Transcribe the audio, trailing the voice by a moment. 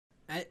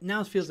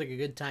Now it feels like a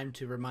good time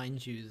to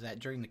remind you that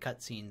during the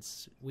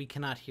cutscenes, we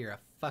cannot hear a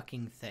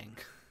fucking thing.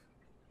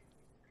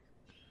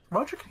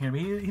 Roger can hear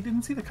me. He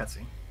didn't see the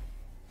cutscene.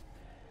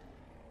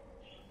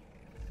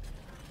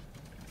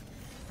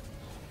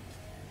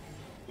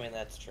 I mean,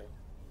 that's true.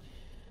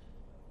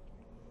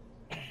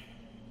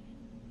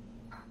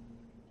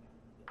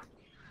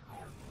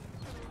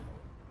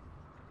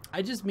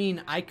 I just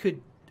mean I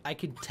could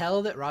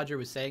tell that Roger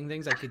was saying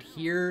things. I could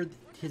hear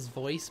his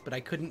voice, but I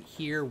couldn't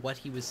hear what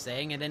he was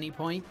saying at any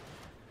point.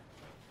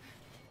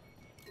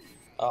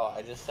 Oh,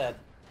 I just said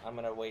I'm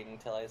gonna wait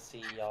until I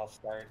see y'all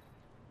start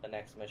the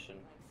next mission.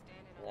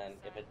 And then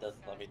if it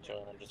doesn't let me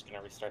join, I'm just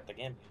gonna restart the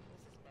game.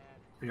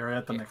 We are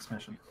at the next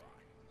mission.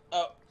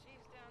 Oh,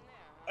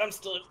 I'm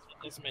still in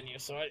this menu,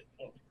 so I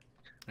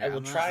will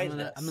I'm try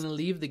gonna, this. I'm gonna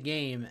leave the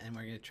game, and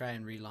we're gonna try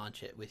and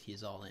relaunch it with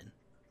yous all in.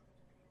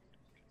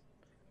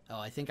 Oh,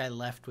 I think I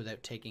left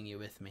without taking you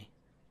with me.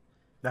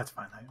 That's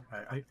fine.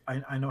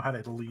 I know how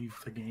to leave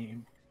the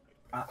game.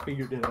 I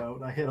figured it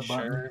out. I hit a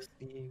button. Sure,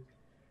 Steve.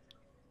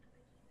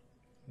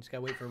 Just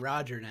gotta wait for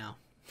Roger now.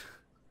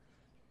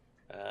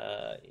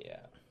 Yeah.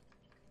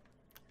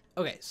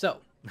 Okay, so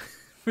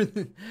for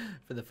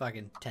the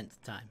fucking 10th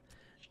time,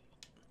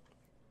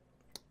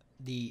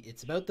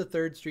 it's about the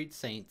Third Street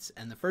Saints,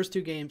 and the first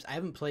two games, I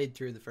haven't played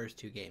through the first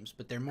two games,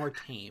 but they're more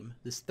tame.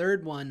 This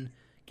third one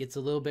gets a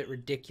little bit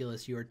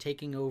ridiculous. You are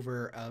taking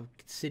over a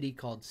city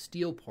called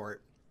Steelport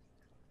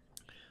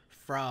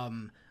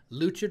from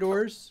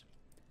luchadors,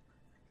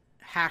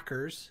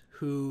 hackers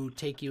who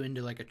take you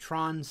into like a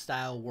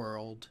Tron-style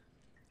world,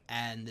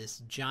 and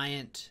this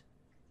giant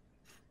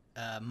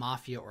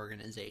mafia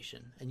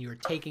organization, and you are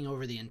taking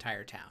over the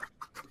entire town.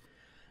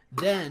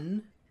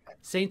 Then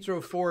Saints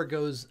Row 4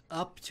 goes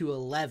up to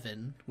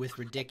 11 with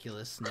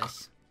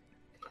ridiculousness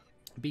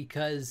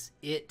because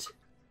it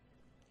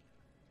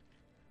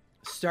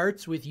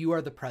starts with you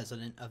are the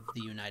president of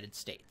the United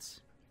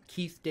States.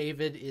 Keith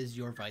David is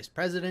your vice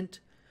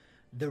president.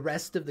 The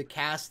rest of the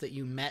cast that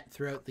you met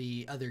throughout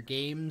the other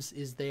games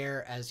is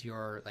there as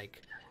your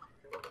like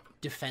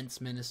defense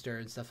minister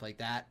and stuff like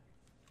that.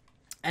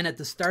 And at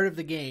the start of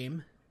the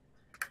game,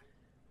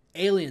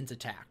 aliens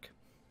attack.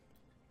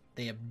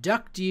 They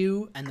abduct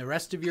you and the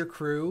rest of your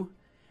crew,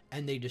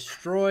 and they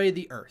destroy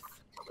the Earth.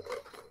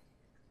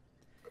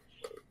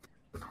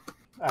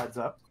 Adds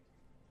up.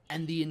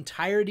 And the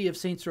entirety of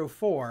Saints Row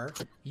 4,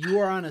 you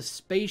are on a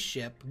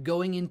spaceship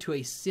going into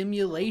a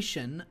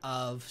simulation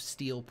of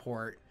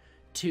Steelport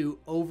to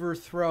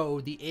overthrow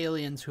the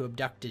aliens who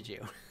abducted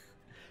you.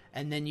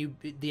 And then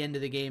the end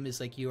of the game is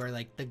like you are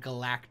like the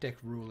galactic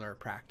ruler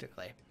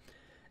practically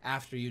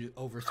after you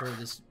overthrow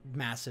this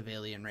massive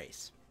alien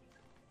race.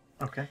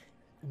 Okay.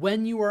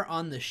 When you are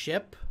on the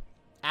ship,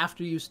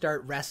 after you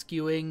start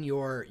rescuing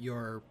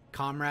your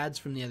comrades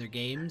from the other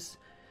games,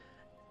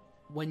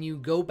 when you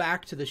go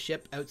back to the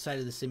ship outside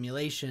of the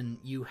simulation,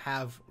 you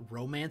have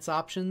romance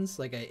options.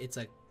 Like it's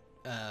a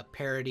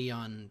parody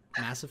on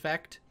Mass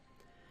Effect,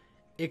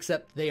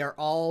 except they are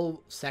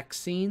all sex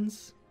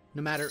scenes.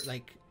 No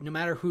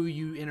matter who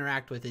you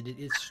interact with, it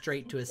is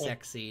straight to a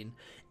sex scene,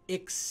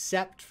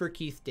 except for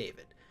Keith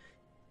David.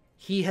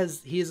 He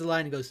has a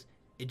line that goes,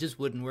 "It just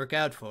wouldn't work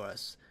out for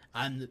us.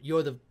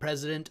 You're the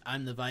president,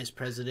 I'm the vice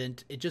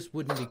president. It just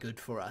wouldn't be good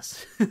for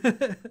us."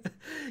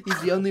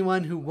 He's the only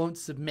one who won't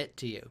submit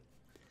to you.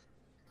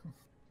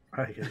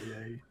 That's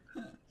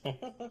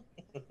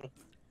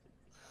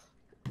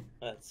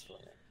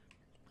funny.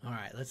 All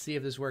right, let's see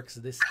if this works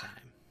this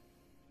time.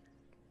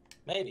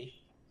 Maybe.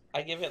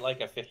 I give it like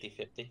a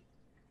 50-50.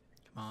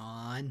 Come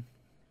on.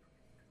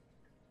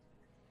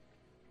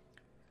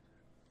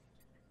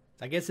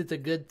 I guess it's a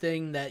good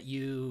thing that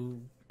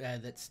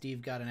that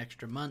Steve got an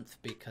extra month,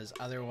 because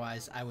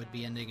otherwise I would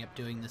be ending up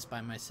doing this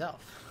by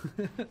myself.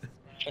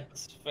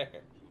 That's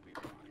fair.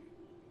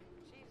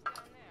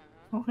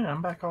 Oh yeah,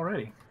 I'm back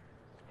already.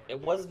 It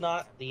was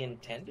not the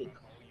intended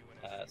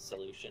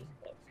solution,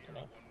 but you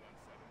know.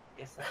 I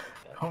guess that's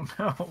good. Oh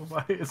no,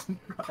 why isn't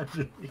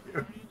Roger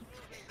here?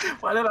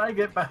 Why did I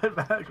get back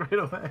right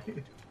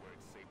away?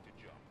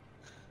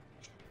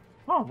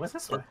 Oh, what's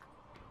this way?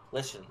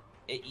 Listen,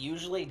 it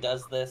usually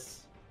does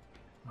this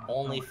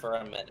only for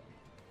a minute.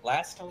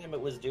 Last time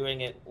it was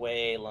doing it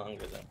way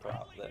longer than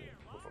before.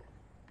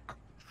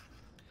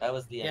 That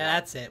was the end. Yeah,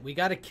 that's it. We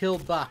gotta kill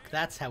Buck.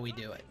 That's how we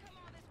do it.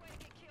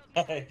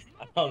 I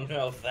don't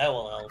know if that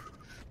will help.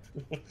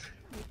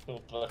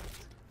 But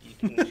you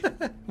can...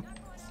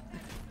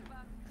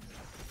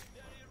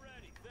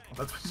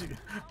 That's what you...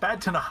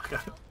 Bad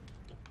Tanaka.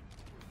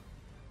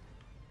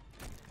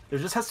 There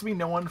just has to be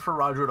no one for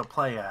Roger to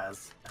play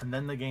as, and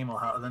then the game will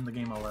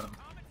let him.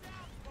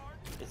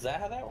 Is that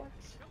how that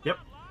works? Yep.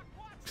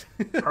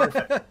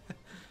 Perfect.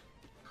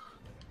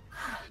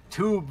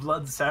 2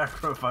 blood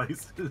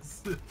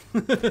sacrifices.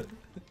 Okay,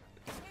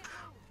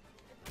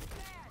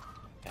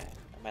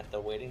 I'm at the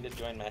waiting to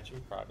join match in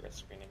progress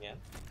screen again.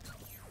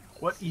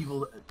 What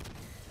evil...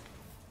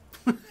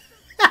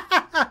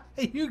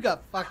 You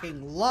got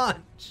fucking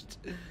launched.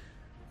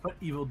 What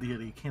evil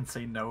deity can't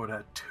say no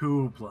to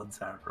 2 blood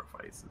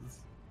sacrifices?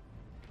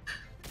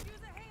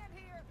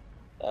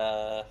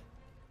 Uh,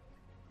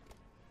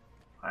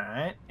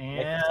 Alright, Make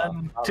it and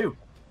sound 2.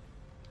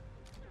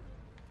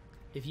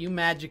 If you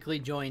magically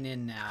join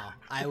in now,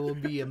 I will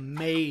be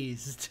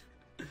amazed.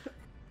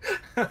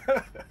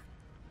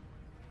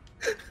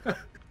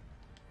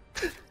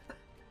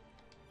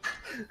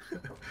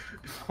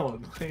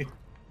 Only.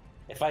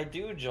 if I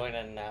do join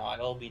in now, I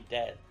will be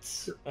dead.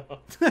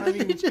 I mean,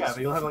 You just yeah,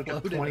 but you'll have like a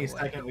floated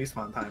 20-second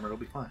respawn timer. It'll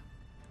be fine.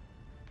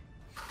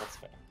 That's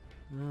fair.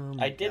 Oh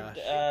my I did. gosh.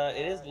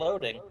 It is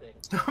loading.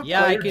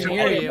 Yeah, I Player can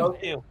hear join. you.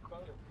 Both you.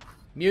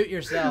 Mute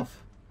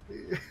yourself.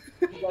 You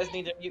guys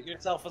need to mute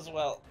yourself as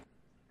well.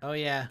 Oh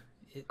yeah,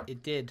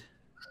 it did.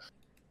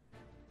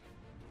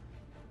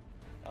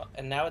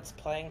 And now it's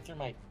playing through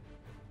my.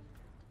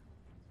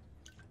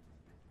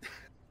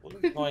 What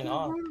is going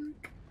on?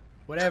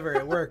 Whatever,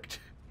 it worked.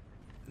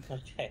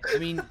 Okay. I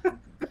mean,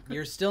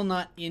 you're still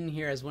not in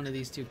here as one of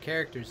these two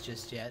characters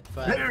just yet,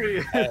 but There he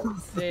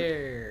is.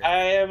 there. I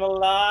am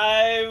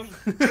alive.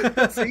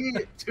 See,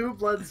 2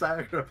 blood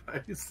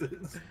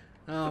sacrifices.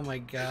 Oh my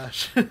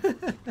gosh.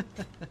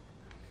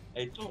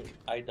 I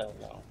don't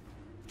know.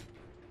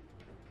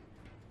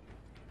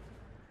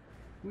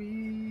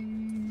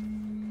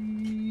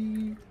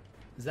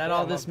 Is that Yeah,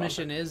 all I'm this on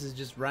mission is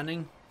just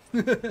running?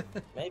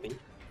 Maybe.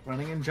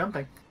 Running and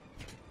jumping.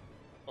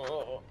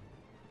 Oh.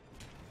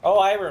 Oh,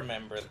 I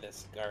remember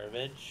this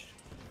garbage.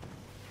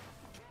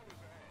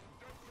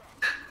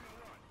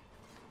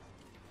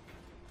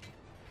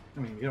 I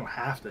mean, you don't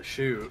have to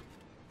shoot.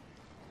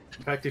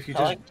 In fact, if you I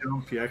just like-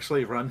 jump, you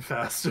actually run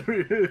faster.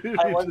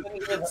 I wasn't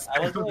even. I Spam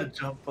wasn't. the Even,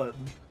 jump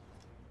button.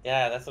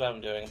 yeah, that's what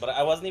I'm doing. But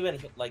I wasn't even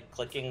like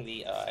clicking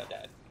the. I wasn't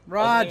even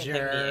Roger.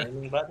 hitting the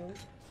aiming button,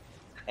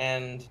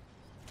 and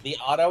the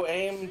auto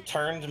aim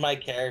turned my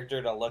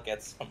character to look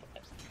at someone.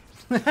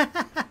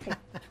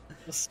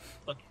 Just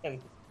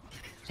fucking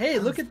Hey,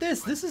 look at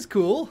this. This is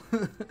cool.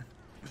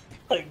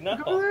 like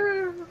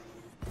no.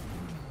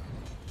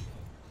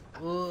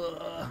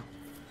 Ugh.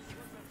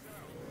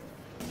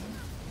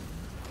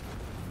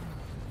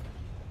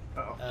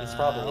 Oh, It's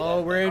probably oh,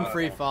 that we're in thing.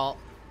 free fall.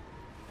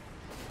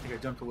 I think I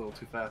jumped a little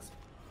too fast.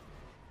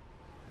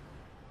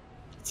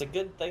 It's a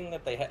good thing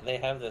that they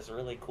have this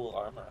really cool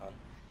armor on.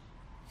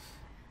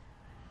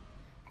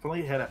 If only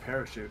you had a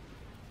parachute.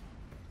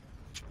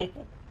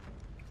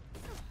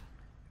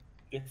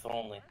 If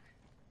only.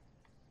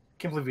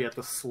 Can't believe we had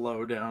to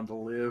slow down to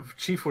live.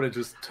 Chief would have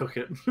just took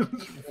it.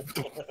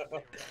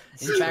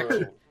 In fact,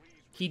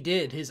 he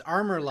did. His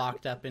armor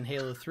locked up in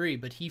Halo 3,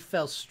 but he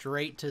fell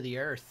straight to the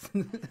earth.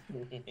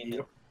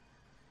 Yep.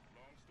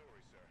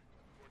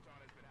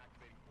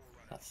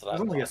 That's There's what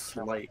I'm only a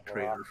talking slight about.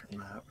 crater from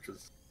that, which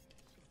is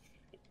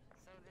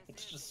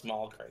It's just a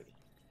small crater.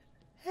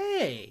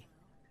 Hey.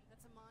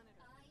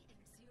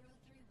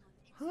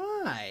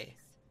 Hi.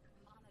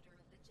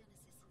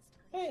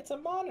 Hey, it's a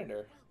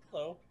monitor.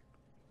 Hello.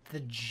 The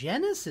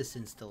Genesis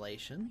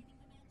installation?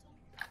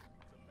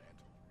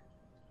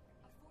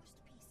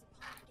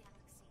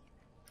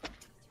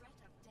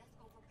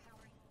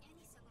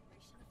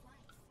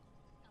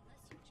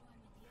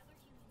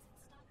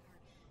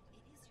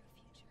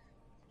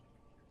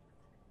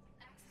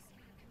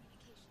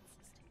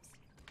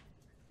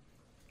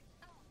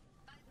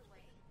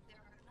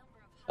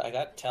 I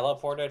got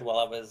teleported while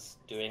I was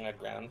doing a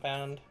ground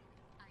pound.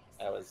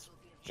 That was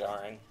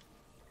jarring.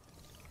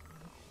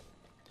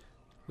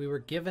 We were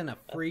given a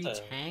free That's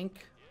a-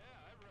 tank?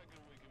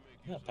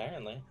 Yeah,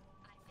 apparently.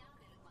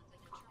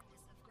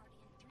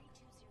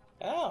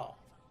 Oh.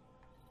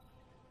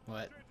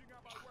 What?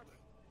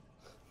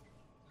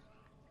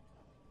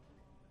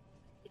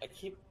 I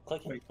keep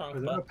clicking wait, the wrong are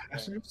there no button.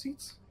 passenger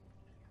seats?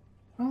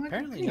 Oh, I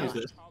Apparently can use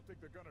not. this.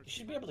 You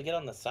should be able to get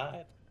on the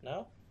side,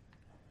 no?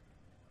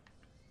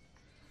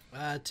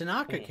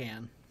 Tanaka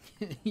can.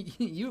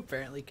 You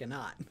apparently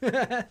cannot.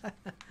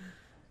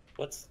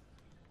 What's...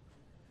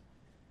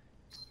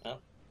 Well,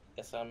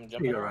 guess I'm Here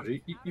jumping you go, on. Roger.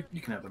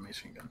 You can have the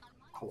machine gun.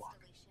 Hold on.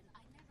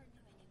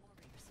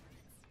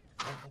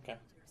 Oh, okay.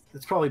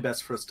 It's probably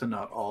best for us to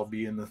not all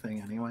be in the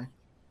thing anyway.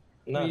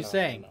 What are you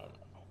saying? No.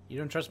 You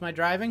don't trust my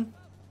driving?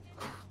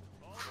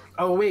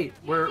 Oh wait,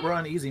 we're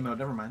on easy mode.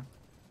 Never mind.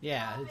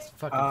 Yeah, it's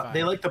fucking fine.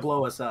 They like to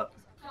blow us up.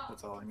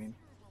 That's all I mean.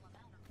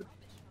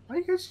 Why are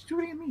you guys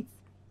shooting at me?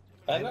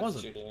 I'm It not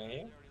wasn't. shooting at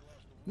you.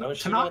 No, was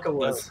shooting at Tanaka the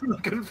was. goat.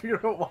 I couldn't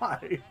figure out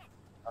why.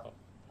 Oh.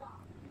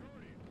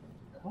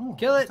 Oh,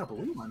 Kill that's it. a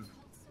blue one.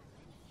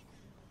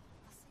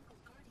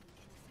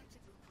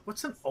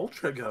 What's an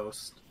ultra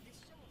ghost?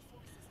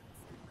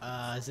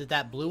 Is it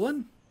that blue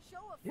one?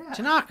 Yeah.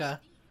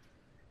 Tanaka?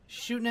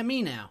 Shooting at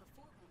me now.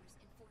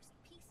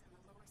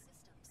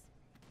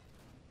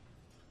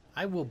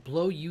 I will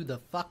blow you the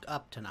fuck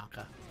up,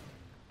 Tanaka.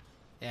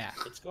 Yeah.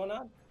 What's going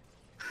on?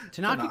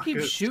 Tanaka keeps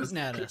Tanaka's shooting just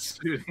at keeps us.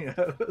 Shooting at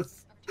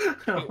us.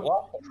 Wait,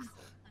 what?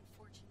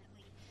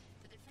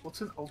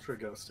 What's an ultra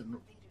ghost and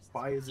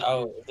why is it?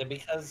 Oh, is it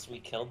because we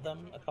killed them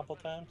a couple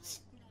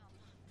times?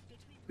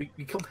 We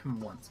killed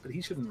him once, but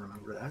he shouldn't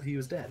remember that. He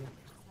was dead.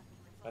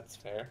 That's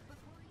fair.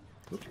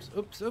 Oops,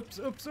 oops, oops,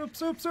 oops,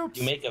 oops, oops, oops.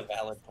 You make a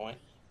valid point.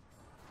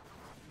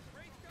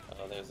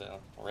 Oh, there's a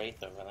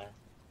wraith over there.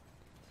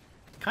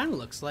 Kind of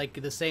looks like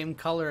the same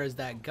color as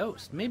that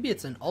ghost. Maybe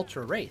it's an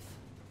Ultra Wraith.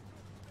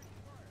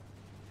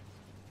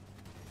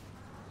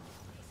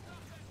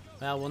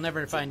 Well, we'll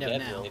never find out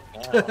now.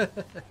 Now.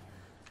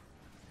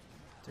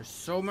 There's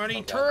so many Oh,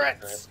 God,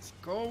 turrets!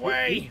 Go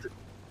away!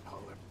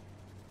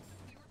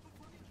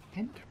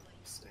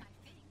 Interesting.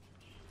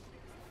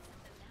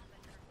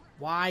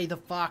 Why the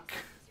fuck?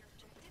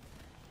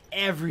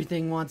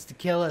 Everything wants to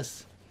kill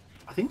us.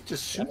 I think it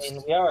just I shoots.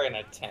 mean, we are in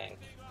a tank.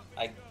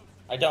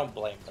 I don't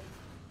blame them.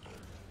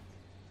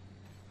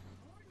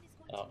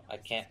 Oh, I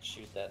can't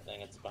shoot that thing.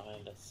 It's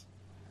behind us.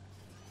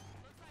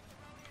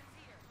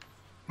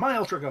 My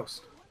Ultra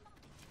Ghost.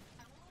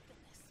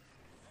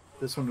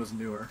 This one was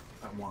newer.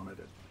 I wanted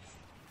it.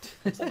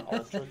 It's an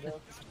Ultra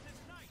Ghost.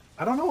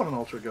 I don't know what an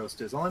Ultra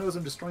Ghost is. All I know is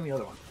I'm destroying the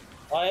other one.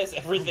 Why is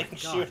everything Oh my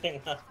God.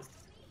 shooting us?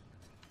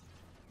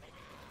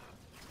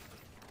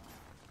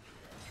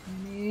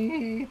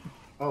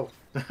 Oh,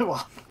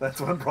 well, that's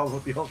one problem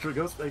with the Ultra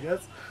Ghost, I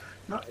guess.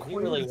 Not I do quite.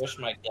 really wish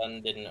my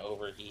gun didn't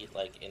overheat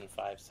like in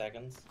 5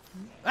 seconds.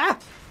 Ah!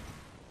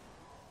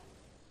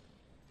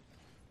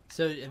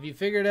 So, have you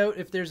figured out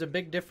if there's a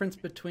big difference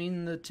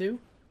between the two?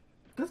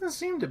 Doesn't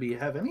seem to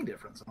have any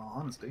difference, in all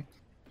honesty.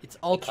 It's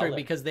Ultra color.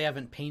 because they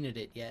haven't painted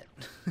it yet.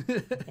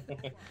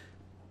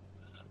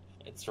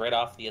 It's right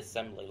off the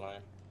assembly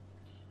line.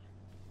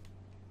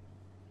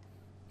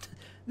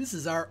 This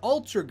is our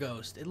Ultra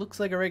Ghost. It looks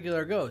like a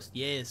regular ghost.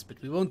 Yes,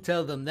 but we won't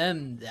tell them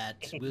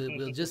that.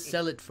 We'll just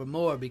sell it for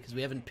more because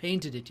we haven't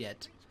painted it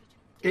yet.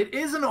 It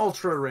is an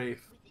Ultra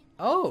Wraith.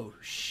 Oh,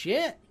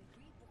 shit.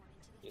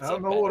 Is I don't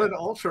it know what an better?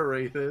 Ultra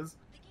Wraith is.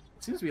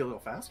 It seems to be a little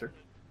faster.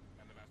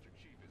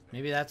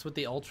 Maybe that's what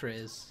the Ultra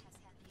is.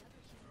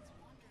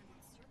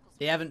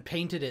 They haven't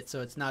painted it,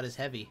 so it's not as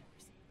heavy.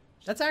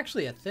 That's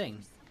actually a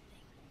thing.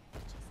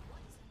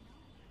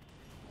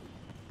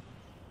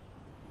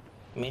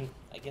 I mean,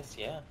 I guess,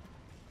 yeah.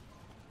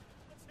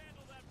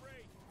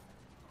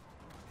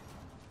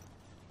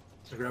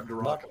 I grabbed a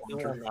But rocket we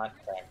will launcher. not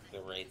crack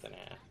the wraith in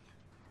half.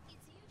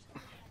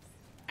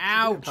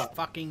 Ouch! top.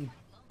 Fucking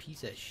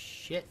piece of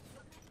shit.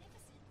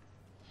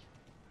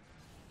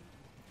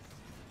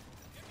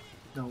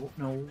 No.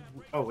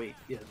 Oh, wait.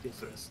 Yeah, yes,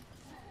 there is.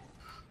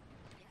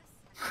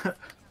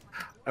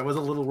 I was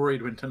a little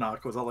worried when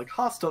Tanaka was all like,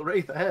 hostile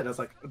Wraith ahead. I was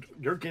like,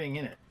 you're getting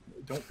in it.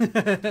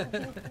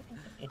 Don't.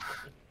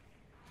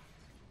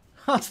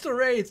 Hostile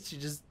Wraith! She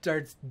just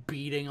starts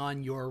beating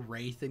on your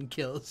Wraith and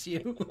kills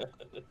you.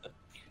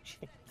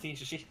 She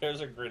throws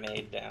a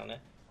grenade down it.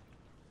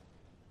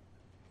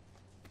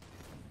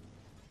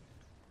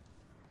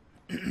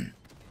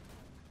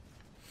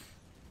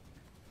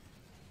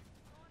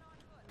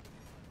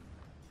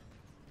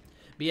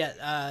 But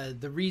yeah,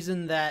 the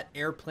reason that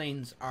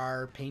airplanes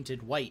are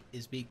painted white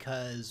is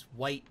because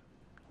white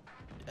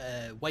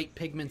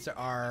pigments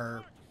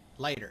are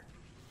lighter.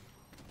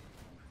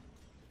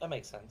 That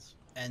makes sense.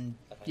 And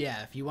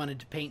yeah, if you wanted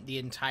to paint the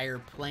entire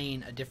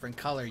plane a different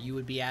color, you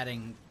would be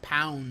adding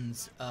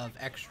pounds of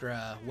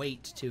extra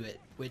weight to it,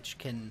 which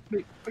can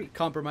Wait,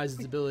 compromise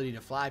its ability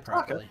to fly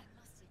properly.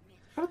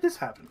 how did this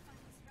happen?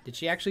 Did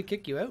she actually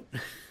kick you out?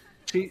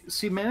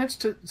 She managed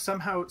to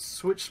somehow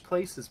switch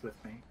places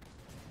with me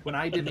when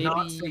I did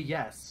not Maybe- say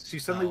yes. She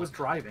suddenly Oh. was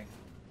driving,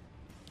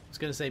 I was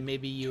gonna say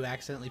maybe you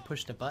accidentally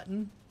pushed a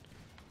button.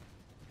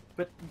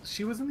 but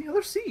she was in the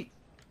other seat.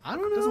 I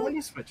don't It doesn't know. let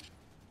you switch.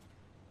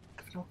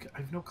 I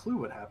have no clue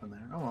what happened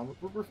there. Oh well,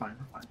 we're fine.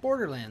 We're fine.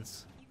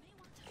 Borderlands.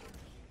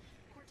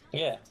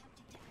 Yeah.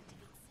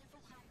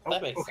 Oh,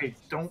 That makes okay,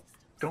 don't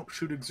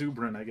shoot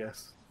exuberant. I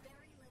guess.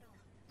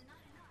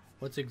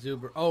 What's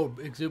exuberant? Oh,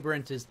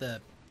 exuberant is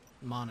the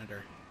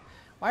monitor.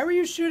 Why were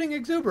you shooting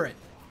exuberant?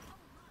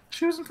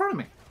 She was in front of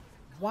me.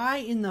 Why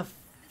in the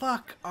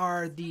fuck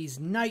are these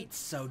knights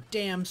so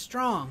damn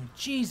strong?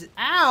 Jesus.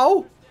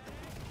 Ow!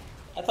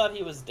 I thought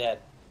he was dead.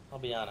 I'll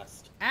be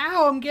honest.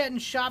 Ow, I'm getting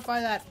shot by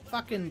that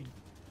fucking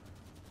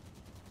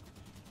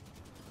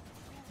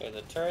There's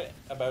a turret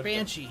about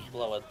Banshee. to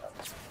blow us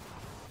up.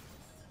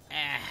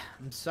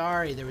 I'm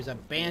sorry, there was a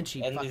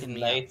banshee And these fucking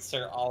me up. knights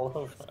are all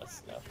over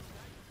us now.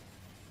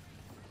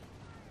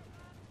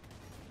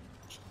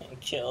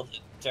 Kill the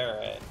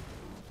turret.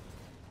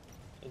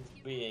 It's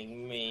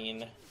being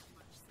mean.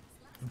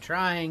 I'm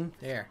trying.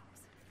 There.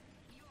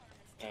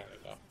 There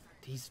we go.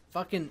 These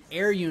fucking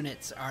air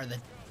units are the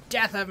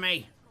death of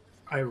me.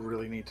 I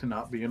really need to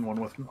not be in one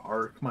with an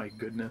arc. My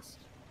goodness.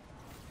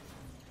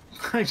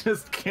 I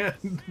just can't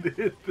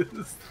hit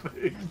this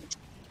thing.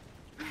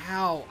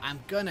 Ow, I'm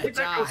gonna It's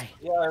a die.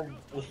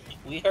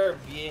 We are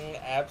being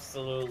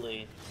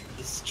absolutely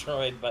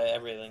destroyed by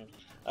everything.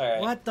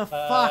 Alright. What the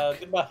fuck?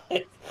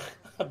 Goodbye.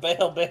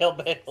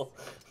 Bail.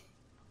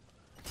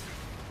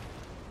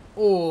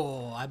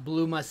 Oh, I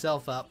blew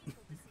myself up.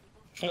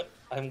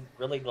 I'm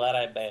really glad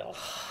I bailed.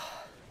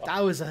 That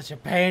was such a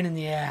pain in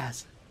the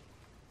ass.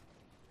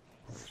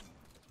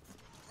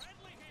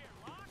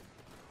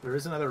 There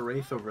is another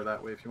Wraith over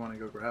that way if you want to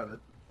go grab it.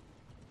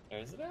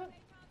 Where is it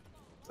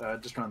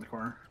at? Just around the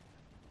corner.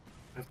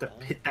 I have to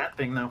hit that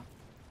thing though.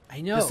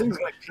 I know. This thing's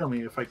gonna kill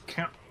me if I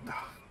can't.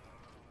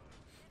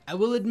 I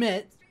will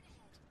admit,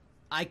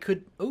 I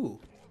could. Ooh,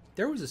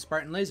 there was a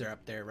Spartan laser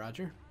up there,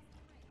 Roger.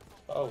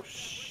 Oh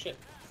shit.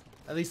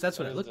 At least that's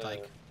what it looked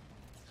like.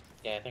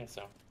 Yeah, I think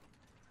so.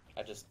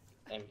 I just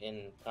am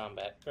in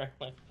combat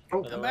currently.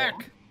 Oh, Come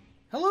back.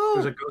 Hello.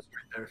 There's a ghost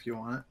right there if you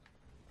want it.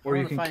 Or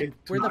you can kick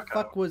where the Tanaka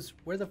fuck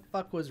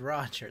out. was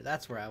Roger?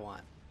 That's where I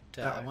want.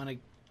 I want to.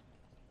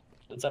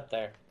 It's up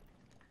there.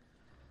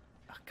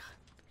 Oh god.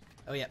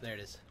 Oh yeah, there it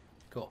is.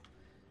 Cool.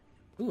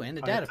 Ooh, and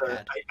a I data have to-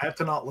 pad. I have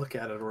to not look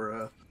at it,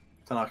 or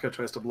Tanaka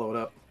tries to blow it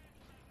up.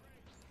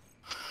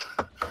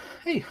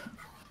 Hey,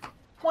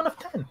 1 of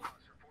 10.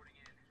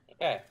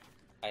 Okay.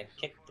 I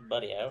kicked the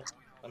buddy out.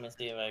 Let me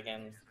see if I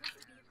can.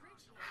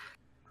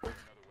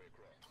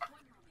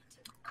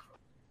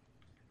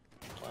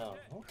 Wow.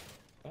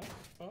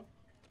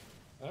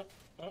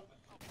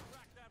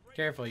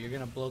 Careful, you're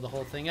gonna blow the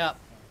whole thing up.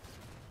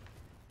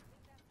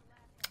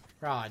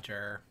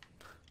 Roger.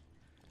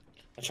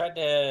 I tried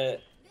to.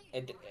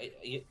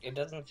 It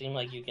doesn't seem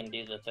like you can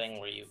do the thing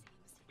where you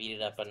beat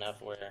it up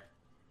enough where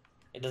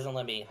it doesn't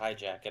let me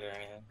hijack it or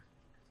anything.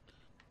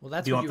 Well,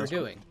 that's Do you what you were want this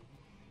one? doing.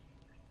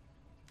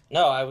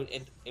 No,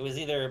 it was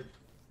either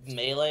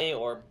melee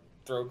or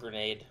throw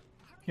grenade.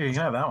 Here, you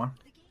can have that one.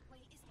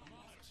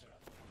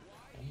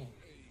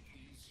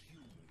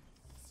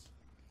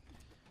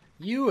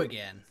 You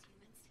again.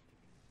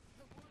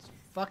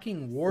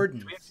 Fucking warden.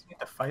 Do we need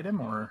to fight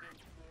him, or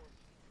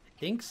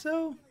Think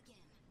so?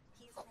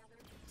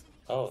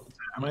 Oh,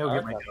 I'm gonna go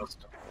get my ghost?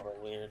 a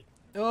little weird.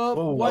 Oh,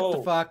 Whoa. what the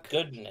Oh, fuck?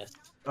 Goodness.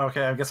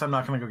 Okay, I guess I'm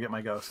not gonna go get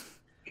my ghost.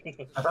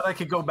 I thought I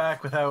could go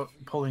back without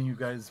pulling you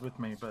guys with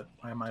me, but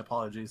my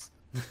apologies.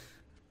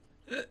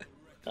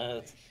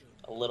 It's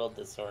a little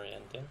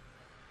disorienting.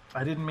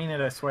 I didn't mean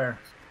it, I swear.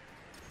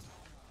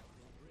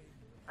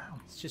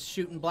 It's just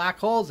shooting black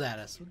holes at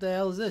us. What the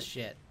hell is this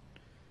shit?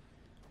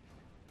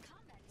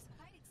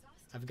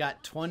 I've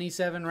got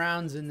 27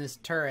 rounds in this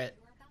turret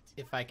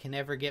if I can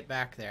ever get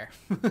back there.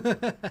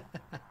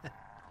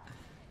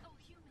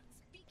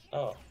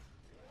 Oh.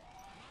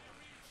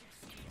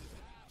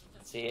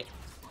 See,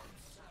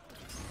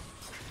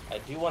 I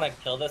do want to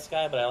kill this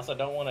guy, but I also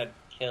don't want to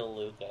kill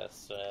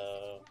Lucas,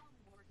 so...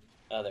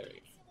 Oh, there we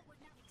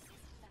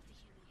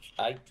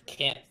go. I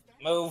can't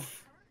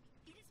move.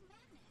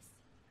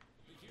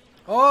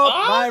 Oh,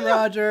 Ah! bye,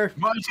 Roger.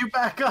 Why'd you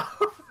back up?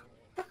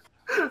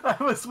 I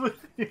was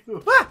with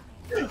you.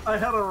 I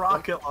had a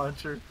rocket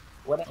launcher.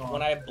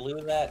 When I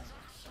blew that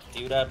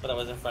dude up that I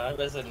was in front of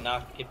us, it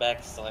knocked me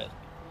back slightly.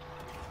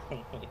 He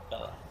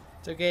fell off.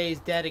 It's okay, he's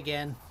dead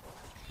again.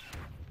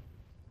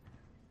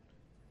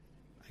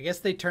 I guess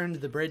they turned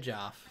the bridge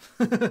off.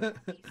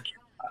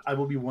 I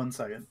will be 1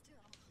 second.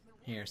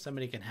 Here,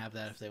 somebody can have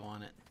that if they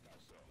want it.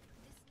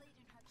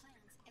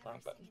 Wrong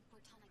button.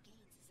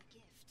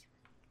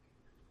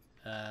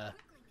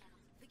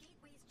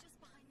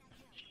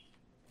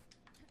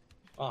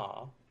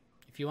 Aw.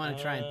 If you want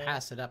to try and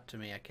pass it up to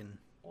me, I can...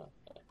 Oh.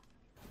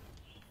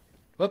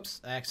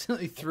 Whoops, I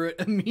accidentally threw it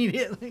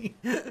immediately.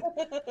 There.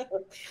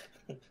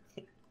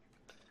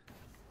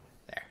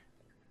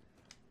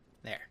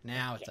 There,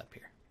 now it's up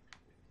here.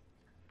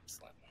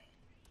 Excellent.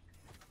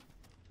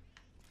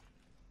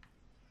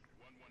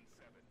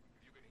 117,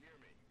 if you can hear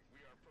me, we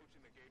are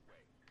approaching the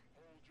gateway.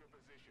 Hold your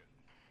position.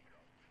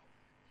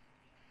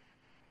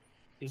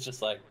 He's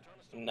just like,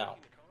 no.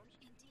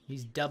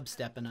 He's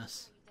dubstepping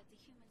us.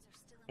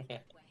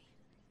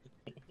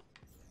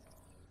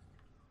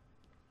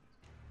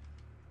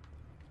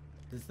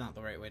 This is not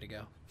the right way to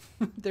go.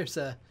 There's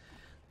a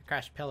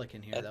crashed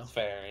Pelican here, That's though.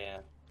 fair, yeah.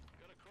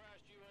 Got a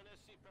crashed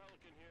UNSC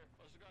Pelican here.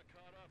 Also got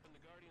caught up in the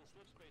Guardian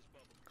slip space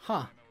bubble.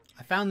 Huh.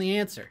 I found the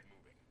answer.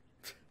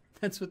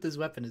 That's what this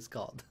weapon is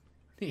called.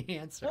 The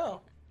answer.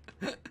 Oh.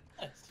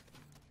 Nice.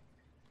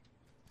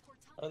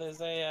 Oh,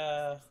 there's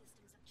a,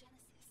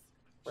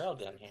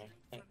 railgun here.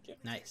 Thank you.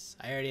 Nice.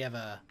 I already have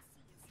a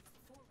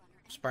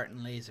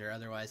Spartan laser,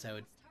 otherwise I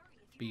would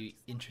be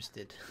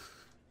interested.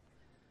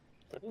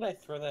 Where did I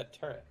throw that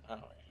turret? Oh,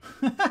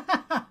 right.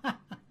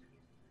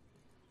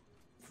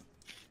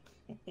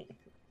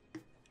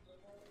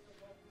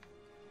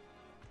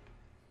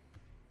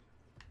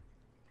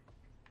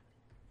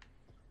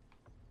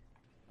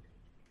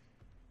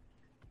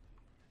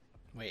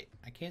 Wait,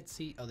 I can't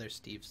see... Oh, there's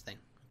Steve's thing.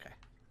 Okay.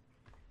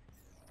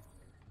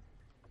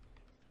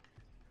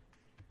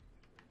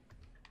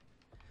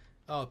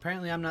 Oh,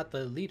 apparently I'm not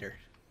the leader.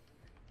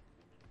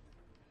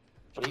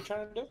 What are you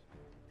trying to do?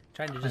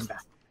 Trying to just...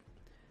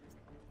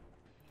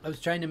 I was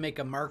trying to make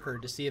a marker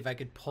to see if I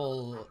could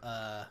pull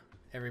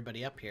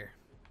everybody up here.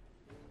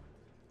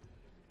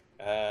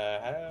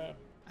 I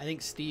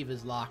think Steve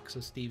is locked, so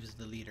Steve is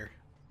the leader.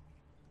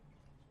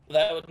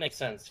 that would make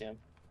sense, yeah.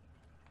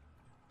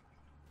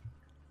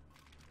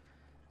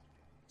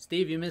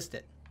 Steve, you missed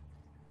it.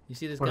 You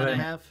see this What gun did I I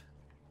miss? have?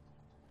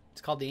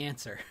 It's called the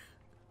answer.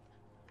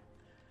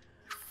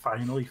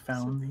 Finally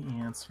found the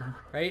answer.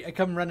 Right? I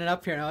come running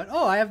up here and I went,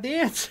 oh, I have the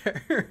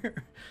answer.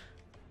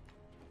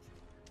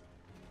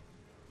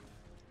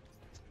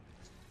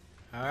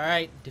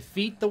 Alright,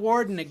 defeat the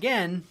warden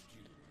again.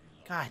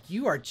 God,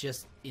 you are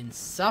just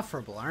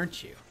insufferable,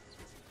 aren't you?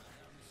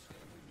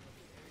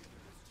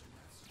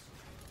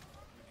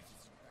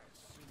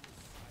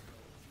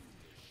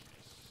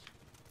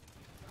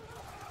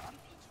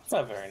 It's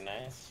not very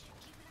nice.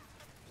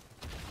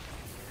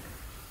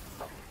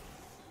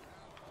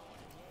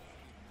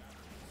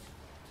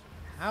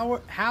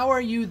 How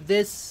are you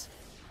this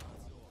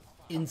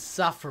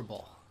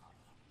insufferable?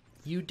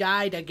 You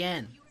died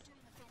again. You're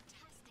doing a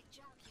fantastic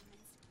job,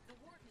 humans. The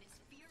warden is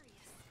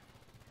furious.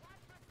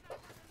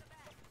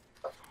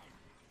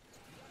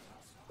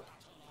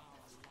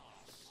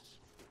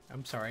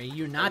 I'm sorry,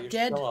 you're Are not you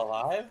dead? still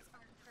alive? Are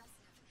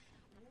impressive.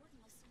 Warden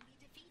will soon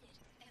be defeated.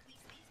 At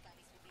least these guys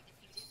will be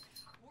defeated.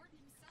 Warden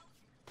himself.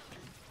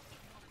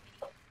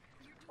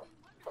 You're doing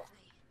wonderfully.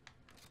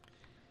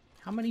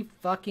 How many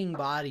fucking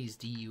bodies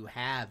do you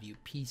have, you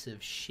piece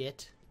of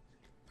shit?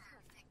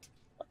 Perfect.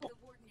 The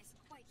warden is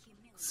quite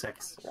humiliated.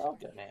 6. They're all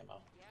good ammo.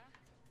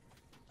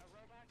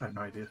 I have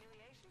no idea.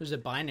 There's a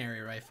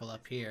binary rifle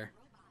up here.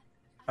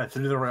 I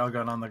threw the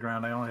railgun on the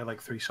ground. I only had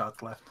like 3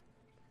 shots left.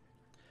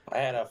 I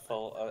had a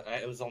full.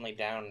 It was only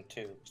down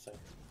 2, so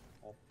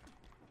that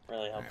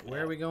really helped. Alright, me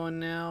where are out. we going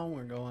now?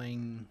 We're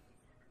going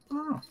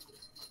Oh.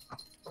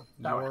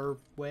 That way. your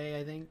way,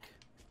 I think.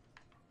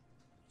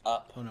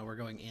 Up. Oh no, we're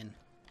going in.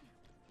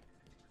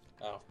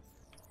 Oh.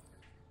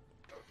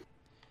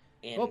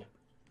 In. Oh.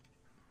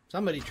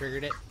 Somebody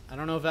triggered it. I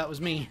don't know if that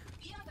was me.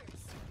 The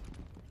others.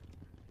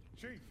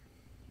 Chief,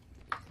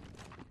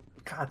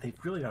 God, they've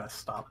really got to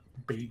stop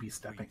baby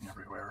stepping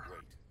everywhere. wait.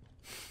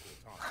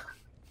 Cortana.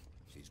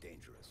 She's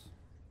dangerous.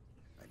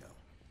 I know.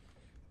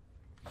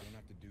 You don't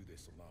have to do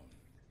this alone.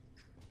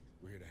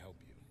 We're here to help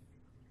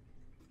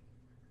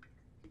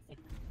you.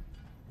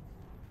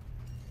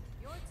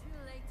 You're too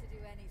late to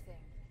do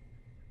anything.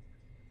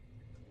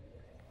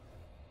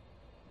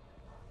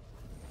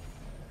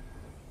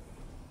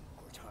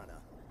 Cortana.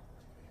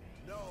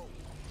 No!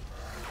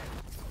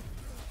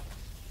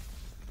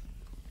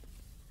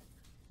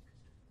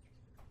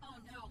 Oh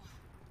no.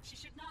 She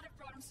should not have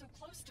brought him so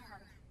close to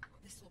her.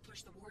 This will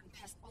push the warden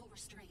past all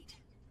restraint.